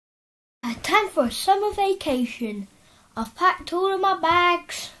time for a summer vacation. I've packed all of my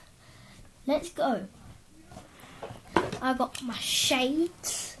bags. Let's go. I got my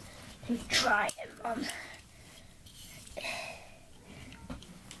shades. Let me try them on.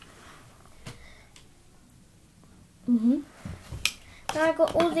 Now I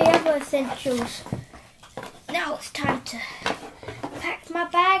got all the other essentials. Now it's time to pack my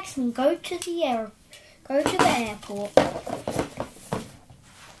bags and go to the airport.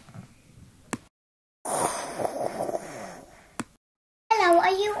 Hello,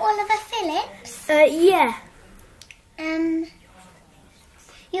 are you Oliver Phillips? Yeah.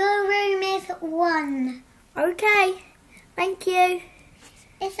 Your room is 1. Okay. Thank you.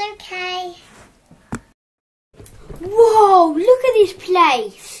 It's okay. Whoa, look at this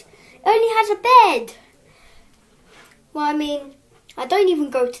place. It only has a bed. Well, I mean, I don't even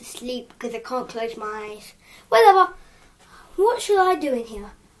go to sleep because I can't close my eyes. Whatever. What should I do in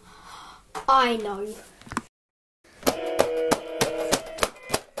here? I know.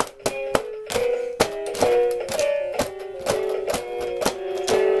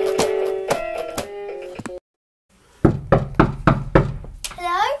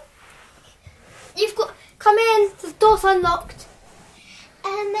 Hello? You've got... Come in. The door's unlocked.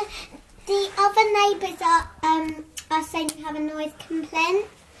 The other neighbours are saying you have a noise complaint.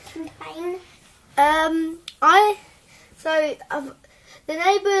 The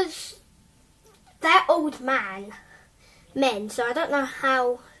neighbours, they're old men, so I don't know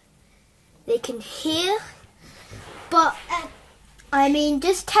how they can hear, but I mean,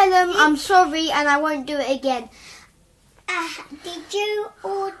 just tell them I'm sorry and I won't do it again. Did you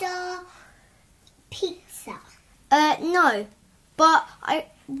order pizza? No, but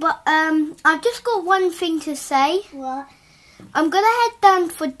I've just got one thing to say. What? I'm gonna head down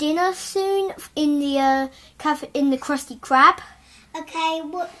for dinner soon in the cafe in the Krusty Krab. Okay,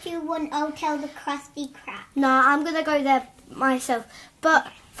 what do you want? I'll tell the Krusty Krab. No, I'm gonna go there myself. But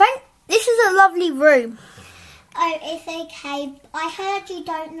this is a lovely room. Oh, it's okay. I heard you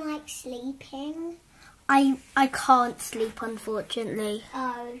don't like sleeping. I can't sleep, unfortunately.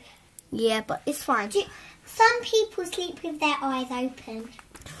 Oh. Yeah, but it's fine. Some people sleep with their eyes open.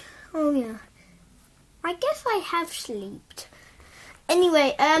 Oh yeah. I guess I have slept.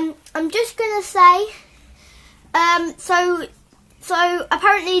 Anyway, I'm just gonna say, so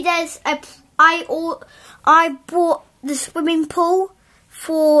apparently there's I bought the swimming pool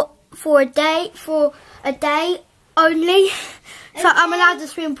for a day only, so I'm allowed the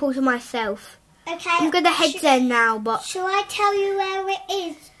swimming pool to myself. Okay. I'm gonna head there now, but shall I tell you where it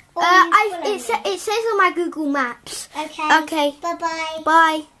is? It says on my Google Maps. Okay. Okay. Bye-bye.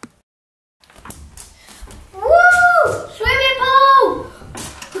 Bye. Woo! Swimming pool!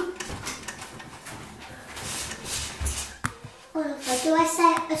 Oliver, do I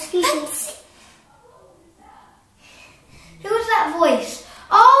say excuse me? Who's that voice?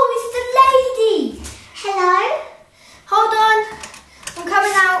 Oh, it's the lady! Hello? Hold on. I'm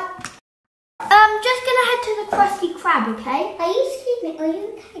coming out. Just gonna head to the Krusty Krab, okay? Excuse me, are you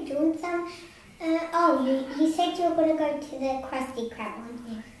okay? Do you want some? You said you were going to go to the Krusty Krab, weren't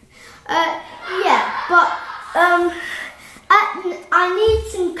you? Yeah, but I need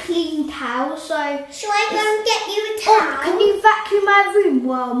some clean towels, so... Shall I go and get you a towel? Oh, can you vacuum my room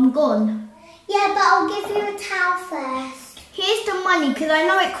while I'm gone? Yeah, but I'll give you a towel first. Here's the money, because I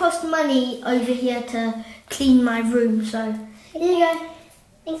know it costs money over here to clean my room, so... Here you go.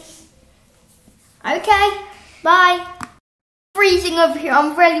 Thanks. Okay, bye. Freezing over here,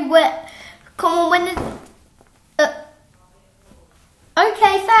 I'm really wet. Come on, when the...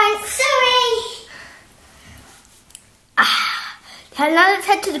 Okay, thanks. Sorry. Now let's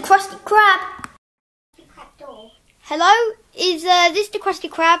head to the Krusty Krab. Hello, is this the Krusty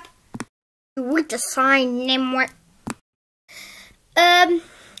Krab? With the sign name what? Can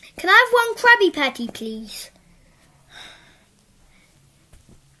I have one Krabby Patty, please?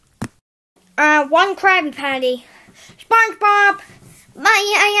 One Krabby Patty. SpongeBob.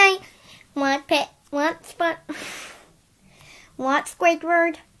 What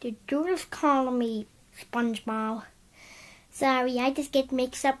Squidward? Did you just call me SpongeBob? Sorry, I just get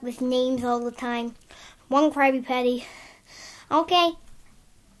mixed up with names all the time. One Krabby Patty. Okay.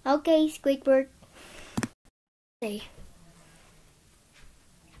 Okay, Squidward. See.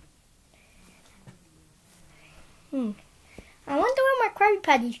 I wonder when my Krabby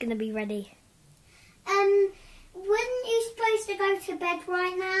Patty's gonna be ready. Weren't you supposed to go to bed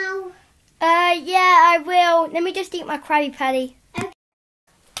right now? Yeah, I will. Let me just eat my Krabby Patty. Okay.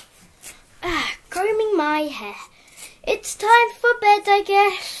 Combing my hair. It's time for bed, I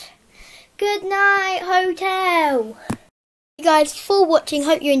guess. Good night, hotel. Guys, for watching.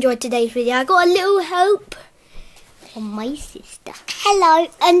 Hope you enjoyed today's video. I got a little help from my sister. Hello,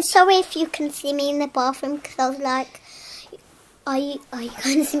 and sorry if you can see me in the bathroom because I was like, are you going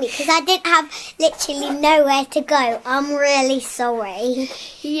to see me? Because I didn't have literally nowhere to go. I'm really sorry.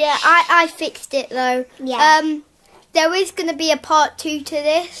 Yeah, I fixed it though. Yeah. There is going to be a part 2 to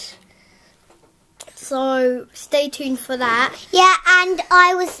this, so stay tuned for that. Yeah, and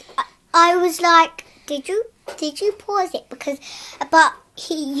I was like, did you pause it? But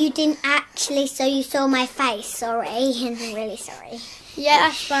you didn't actually, so you saw my face. Sorry, I'm really sorry. Yeah,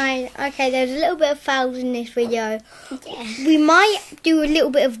 that's fine. Okay, there's a little bit of fouls in this video. Yeah. We might do a little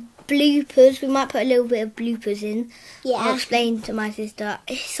bit of bloopers. We might put a little bit of bloopers in. Yeah. I'll explain to my sister.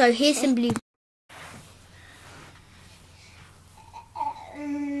 So here's some bloopers.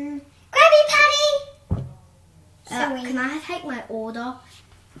 Krabby Patty! Sorry. Can I take my order?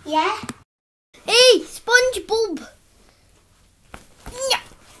 Yeah? Hey, SpongeBob!